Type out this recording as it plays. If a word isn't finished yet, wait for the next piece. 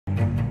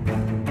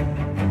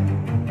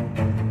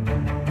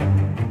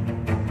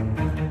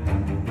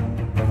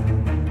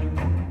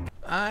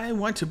I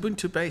want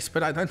Ubuntu based,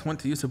 but I don't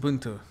want to use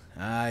Ubuntu.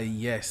 Ah,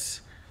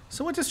 yes.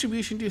 So what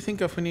distribution do you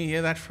think of when you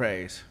hear that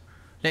phrase?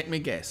 Let me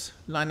guess.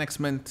 Linux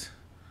Mint,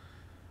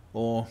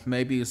 or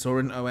maybe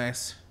Zorin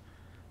OS,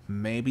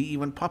 maybe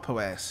even Pop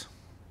OS.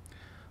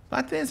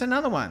 But there's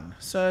another one.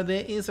 So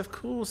there is, of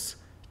course,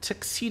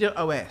 Tuxedo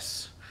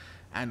OS.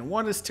 And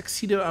what is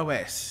Tuxedo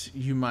OS,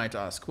 you might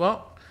ask?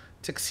 Well,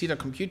 Tuxedo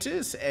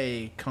Computers,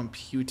 a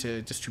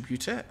computer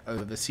distributor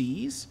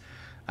overseas,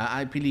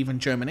 I believe in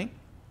Germany.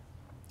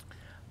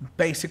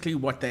 Basically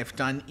what they've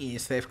done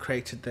is they've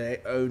created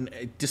their own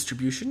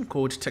distribution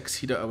called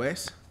Tuxedo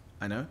OS,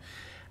 I know,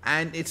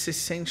 and it's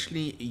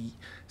essentially a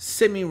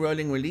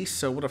semi-rolling release.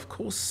 So what, of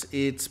course,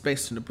 it's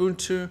based on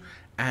Ubuntu,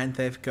 and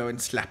they've go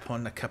and slap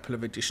on a couple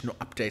of additional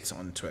updates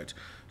onto it.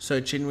 So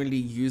it generally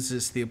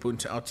uses the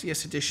Ubuntu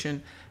LTS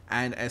edition,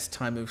 and as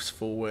time moves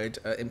forward,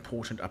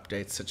 important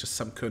updates such as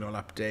some kernel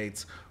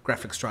updates,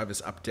 graphics drivers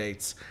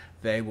updates,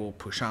 they will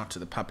push out to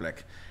the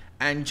public.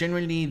 And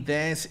generally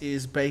theirs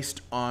is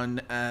based on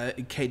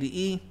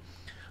KDE,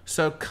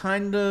 so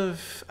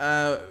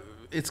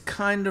it's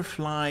kind of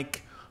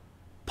like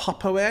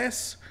Pop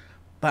OS,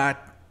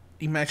 but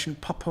imagine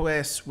Pop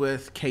OS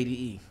with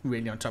KDE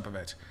really on top of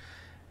it.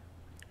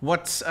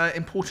 What's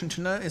important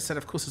to know is that,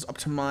 of course, it's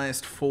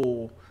optimized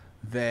for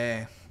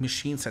their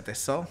machines that they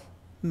sell.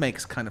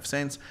 Makes kind of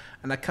sense.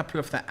 And a couple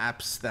of the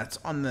apps that's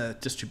on the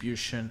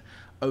distribution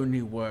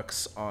only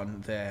works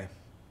on their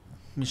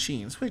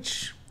machines,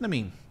 which, I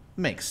mean,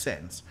 makes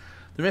sense.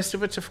 The rest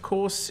of it, of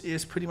course,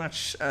 is pretty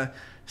much a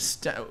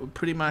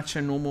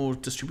normal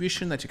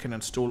distribution that you can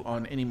install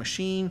on any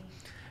machine.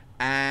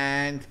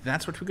 And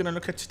that's what we're going to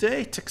look at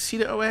today.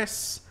 Tuxedo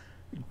OS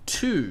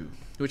 2,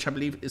 which I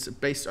believe is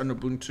based on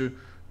Ubuntu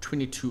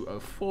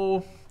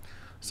 22.04.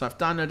 So I've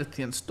downloaded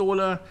the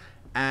installer,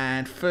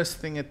 and first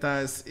thing it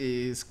does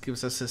is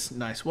gives us this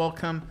nice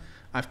welcome.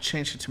 I've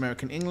changed it to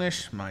American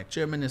English. My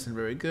German isn't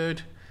very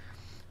good.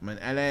 I'm in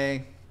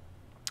LA.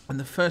 And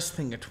the first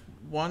thing it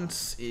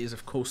wants is,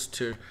 of course,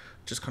 to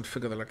just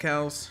configure the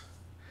locales.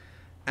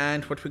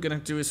 And what we're going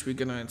to do is we're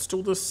going to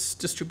install this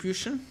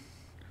distribution,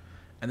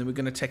 and then we're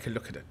going to take a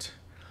look at it.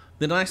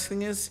 The nice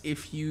thing is,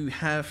 if you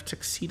have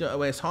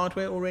Tuxedo OS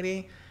hardware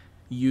already,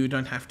 you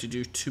don't have to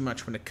do too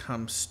much when it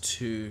comes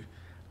to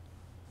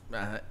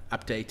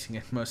updating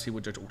it. Mostly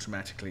we'll do it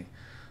automatically.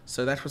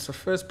 So that was the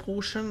first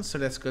portion. So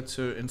let's go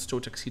to install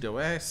Tuxedo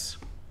OS.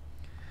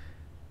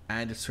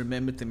 And it's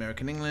remembered the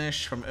American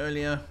English from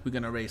earlier. We're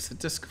going to erase the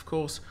disk, of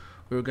course.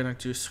 We're going to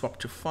do swap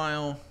to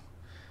file.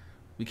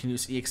 We can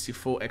use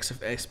ext4,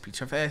 xfs,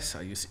 btfs.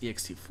 I use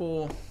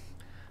ext4.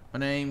 My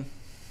name,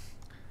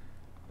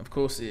 of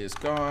course, is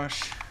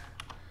Gosh.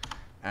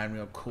 And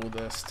we'll call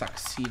this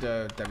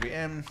Tuxedo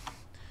WM.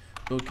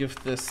 We'll give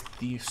this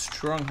the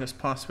strongest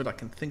password I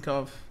can think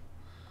of.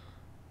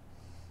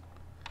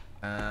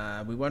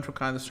 We won't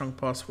require the strong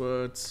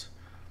passwords.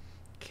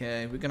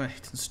 Okay, we're going to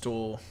hit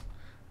install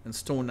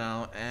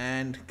now,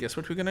 and guess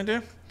what we're going to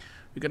do?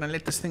 We're going to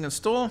let this thing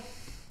install,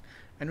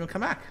 and we'll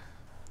come back.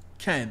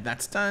 Okay,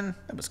 that's done.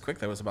 That was quick.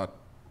 That was about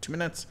 2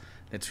 minutes.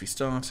 Let's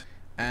restart.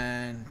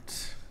 And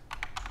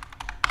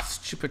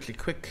stupidly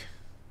quick.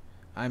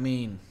 I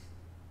mean,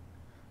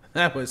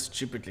 that was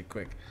stupidly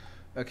quick.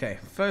 Okay,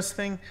 first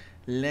thing,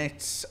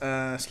 let's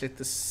apply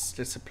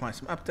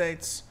some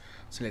updates.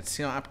 So let's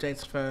see our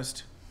updates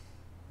first.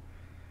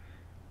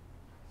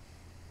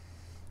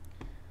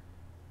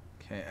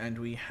 Okay, and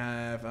we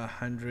have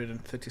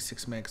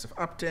 136 megs of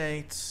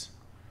updates.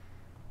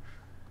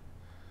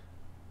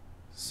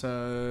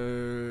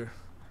 So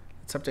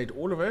let's update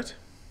all of it.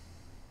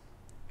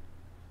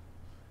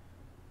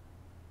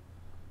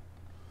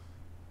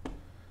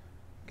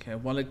 Okay,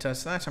 while it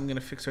does that, I'm going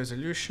to fix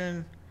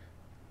resolution,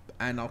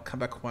 and I'll come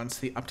back once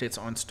the updates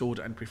are installed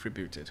and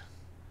pre-rebooted.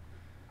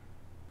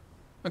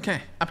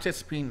 Okay,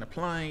 updates being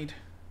applied,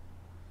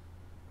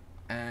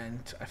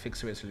 and I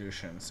fix the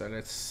resolution. So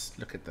let's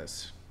look at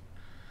this.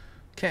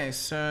 Okay,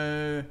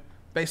 so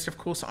based, of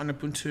course, on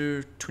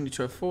Ubuntu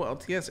 22.04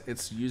 LTS,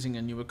 it's using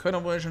a newer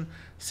kernel version,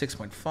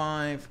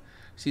 6.5.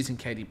 It's using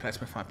KDE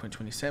Plasma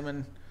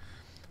 5.27.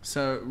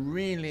 So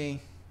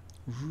really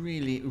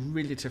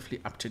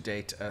relatively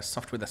up-to-date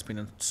software that's been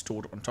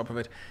installed on top of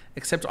it,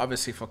 except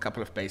obviously for a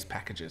couple of base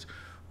packages,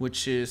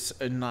 which is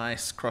a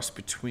nice cross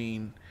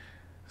between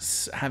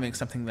having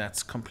something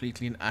that's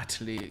completely and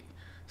utterly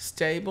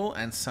stable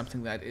and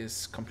something that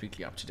is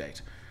completely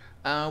up-to-date.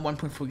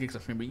 1.4 gigs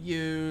of memory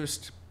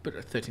used, but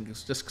 13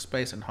 gigs of disk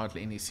space and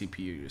hardly any CPU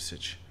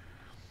usage.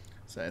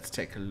 So let's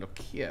take a look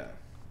here.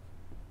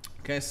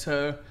 Okay,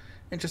 so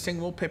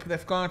interesting wallpaper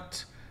they've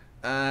got.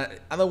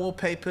 Other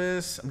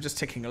wallpapers, I'm just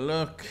taking a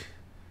look.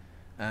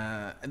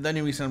 The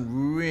only reason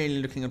I'm really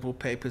looking at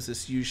wallpapers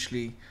is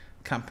usually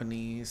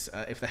companies,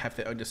 if they have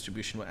their own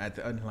distribution, will add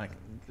their own like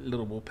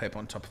little wallpaper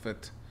on top of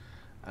it.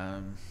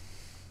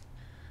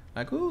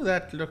 Like, ooh,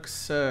 that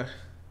looks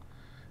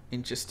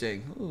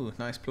interesting. Ooh,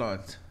 nice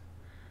plant.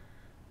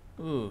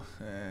 Ooh,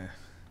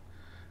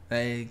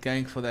 they're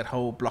going for that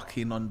whole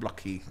blocky,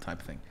 non-blocky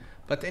type thing.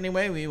 But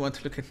anyway, we want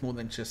to look at more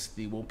than just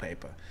the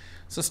wallpaper.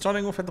 So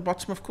starting off at the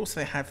bottom, of course,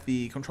 they have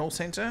the control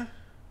center.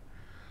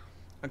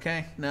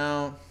 Okay,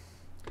 now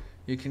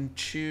you can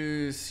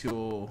choose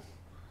your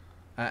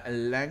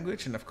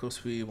language, and of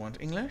course we want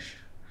English.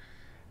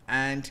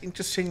 And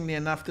interestingly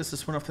enough, this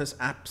is one of those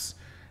apps.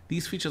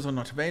 These features are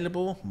not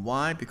available.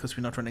 Why? Because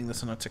we're not running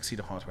this on a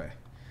Tuxedo hardware.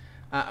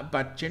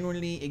 But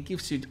generally, it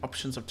gives you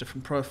options of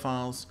different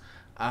profiles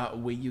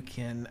where you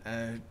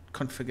can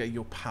configure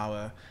your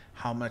power,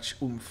 how much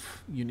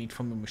oomph you need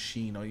from the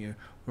machine, or you're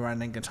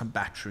running it on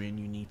battery and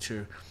you need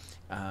to,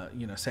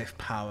 save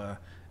power,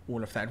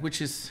 all of that,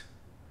 which is,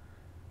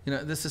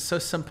 this is so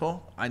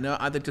simple. I know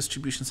other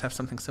distributions have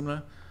something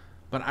similar,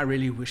 but I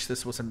really wish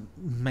this was a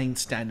main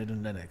standard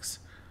in Linux.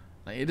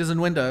 Like, it is in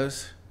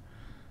Windows.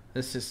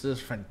 This is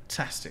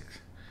fantastic.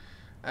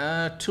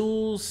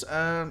 Tools,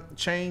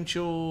 change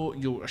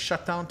your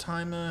shutdown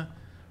timer,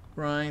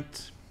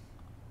 right?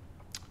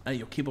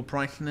 Your keyboard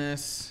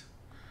brightness.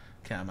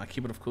 Okay, my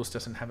keyboard of course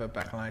doesn't have a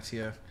backlight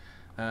here.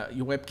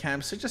 Your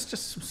webcam, so just a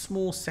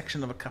small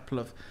section of a couple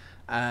of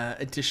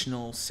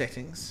additional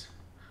settings.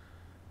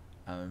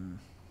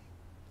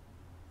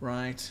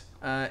 Right,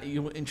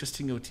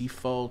 your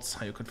defaults,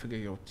 how you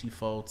configure your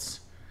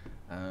defaults,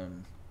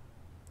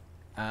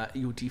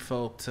 your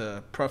default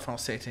profile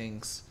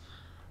settings,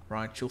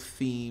 right, your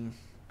theme,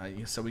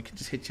 so we can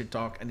just hit your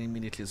dark and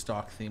immediately it's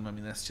dark theme. I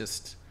mean, that's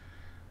just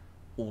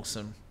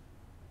awesome.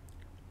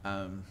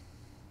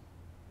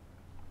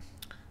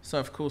 So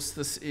of course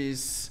this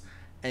is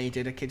a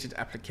dedicated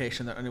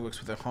application that only works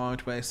with the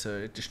hardware, so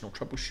additional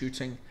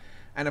troubleshooting.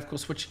 And of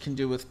course what you can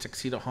do with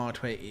Tuxedo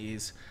hardware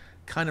is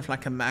kind of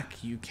like a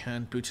Mac. You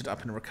can boot it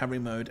up in recovery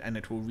mode and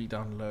it will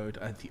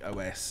re-download the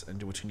OS and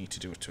do what you need to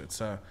do to it.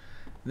 So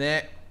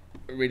they're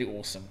really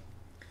awesome.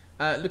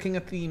 Looking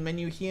at the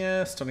menu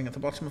here, starting at the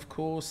bottom of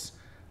course,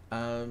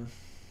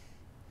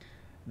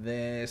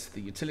 there's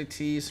the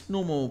utilities,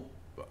 normal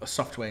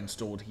software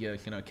installed here,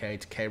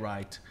 KDE,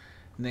 KWrite,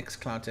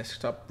 Nextcloud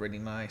Desktop, really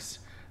nice.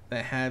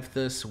 They have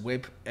this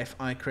Web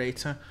FI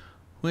creator,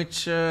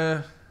 which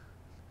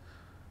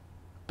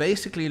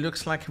basically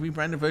looks like a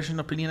rebranded version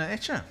of Billionaire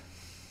Etcher.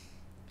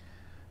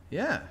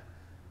 Yeah,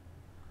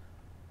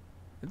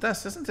 it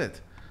does, doesn't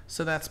it?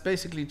 So that's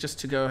basically just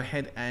to go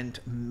ahead and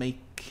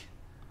make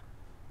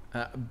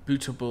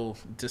bootable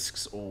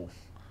disks or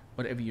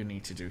whatever you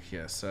need to do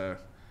here. So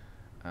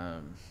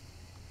that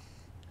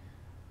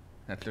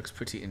looks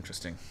pretty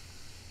interesting.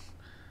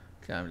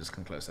 Okay, I'm just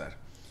going to close that.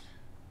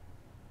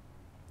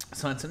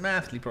 Science and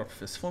Math,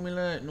 LibreOffice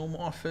Formula, normal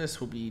Office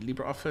will be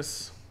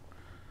LibreOffice.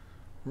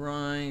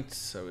 Right,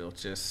 so we'll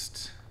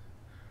just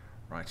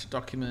write a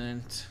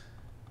document.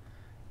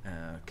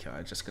 Okay,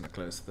 I'm just going to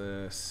close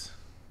this.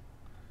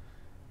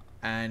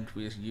 And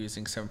we're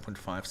using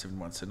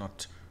 7.571, so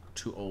not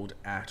too old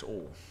at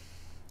all.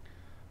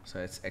 So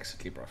it's exit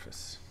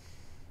LibreOffice.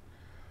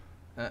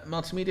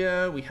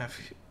 Multimedia, we have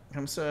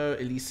Hamso,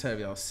 Elisa,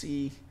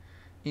 VLC,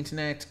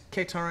 Internet,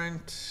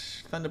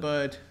 KTorrent,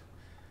 Thunderbird,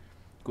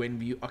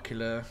 Gwenview,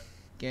 Ocular,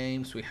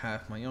 Games, we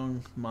have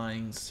Mahjong,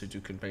 Minds,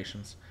 Sudoku and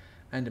Patience,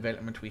 and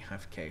Development we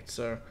have Kate.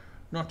 So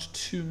not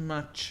too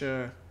much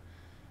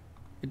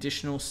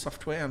additional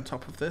software on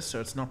top of this, so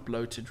it's not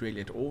bloated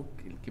really at all,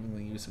 giving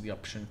the user the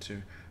option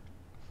to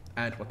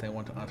add what they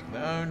want out of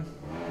their own.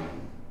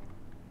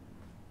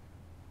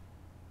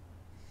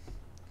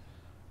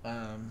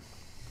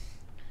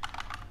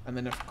 And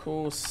then of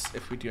course,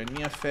 if we do a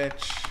near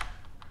fetch,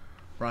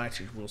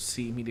 right, it will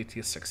see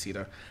immediately a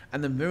Tuxedo.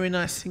 And the very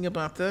nice thing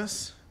about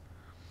this,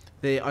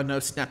 there are no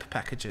snap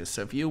packages.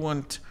 So if you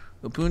want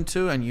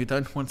Ubuntu and you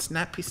don't want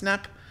Snappy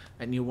Snap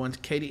and you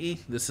want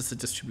KDE, this is the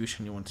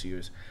distribution you want to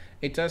use.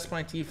 It does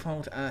by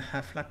default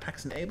have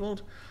Flatpaks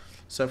enabled.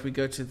 So if we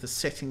go to the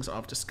settings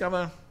of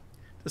Discover,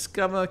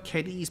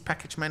 KDE's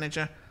package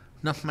manager,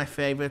 not my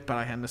favorite, but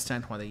I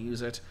understand why they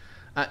use it.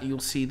 You'll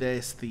see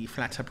there's the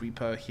FlatHub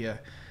repo here,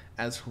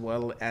 as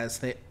well as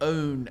their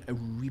own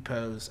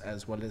repos,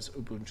 as well as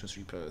Ubuntu's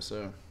repos.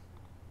 So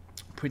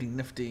pretty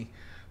nifty.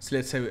 So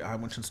let's say I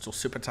want to install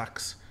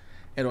SuperTux.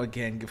 It'll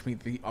again give me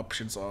the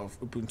options of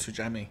Ubuntu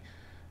Jammy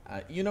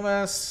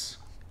Universe,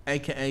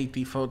 aka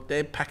default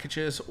deb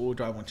packages, or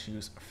do I want to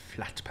use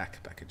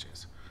Flatpak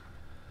packages?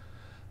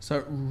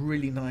 So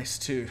really nice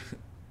to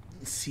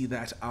see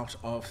that out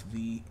of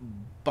the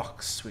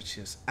box, which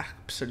is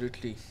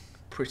absolutely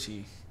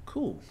pretty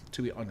cool,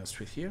 to be honest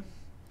with you.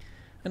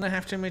 And I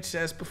have to admit,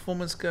 as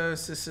performance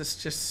goes, this is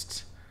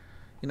just,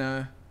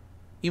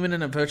 even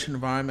in a virtual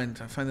environment,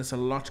 I find this a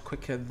lot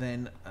quicker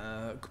than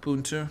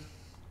Ubuntu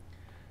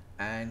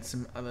and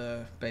some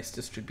other base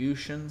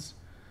distributions.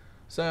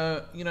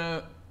 So,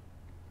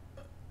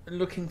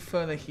 looking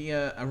further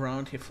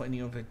around here for any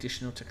of the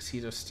additional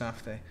Tuxedo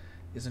stuff, there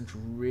isn't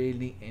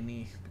really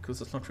any, because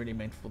it's not really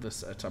meant for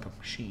this type of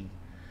machine.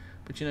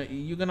 But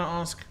you're gonna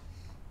ask,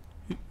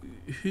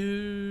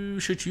 who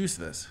should use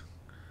this?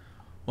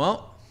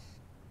 Well,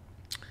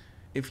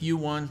 if you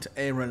want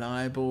a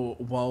reliable,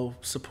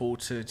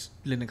 well-supported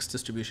Linux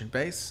distribution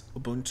base,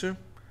 Ubuntu,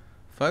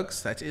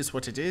 folks, that is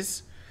what it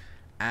is.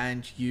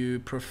 and you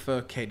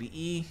prefer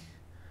KDE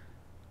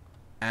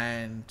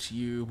and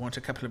you want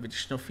a couple of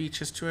additional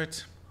features to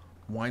it,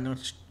 why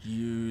not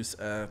use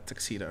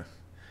Tuxedo?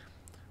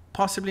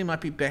 Possibly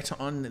might be better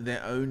on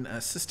their own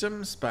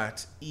systems,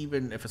 but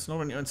even if it's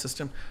not on your own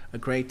system, a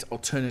great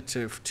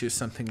alternative to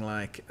something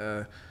like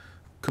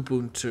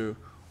Ubuntu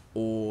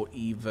or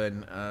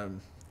even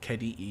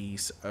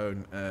KDE's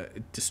own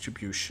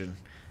distribution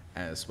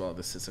as well.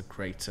 This is a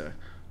greater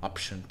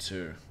option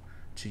to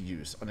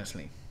use,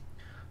 honestly.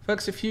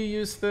 Folks, if you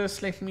use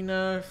this, let me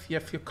know. If you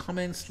have your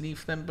comments,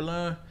 leave them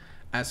below.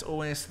 As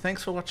always,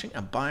 thanks for watching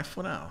and bye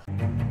for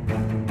now.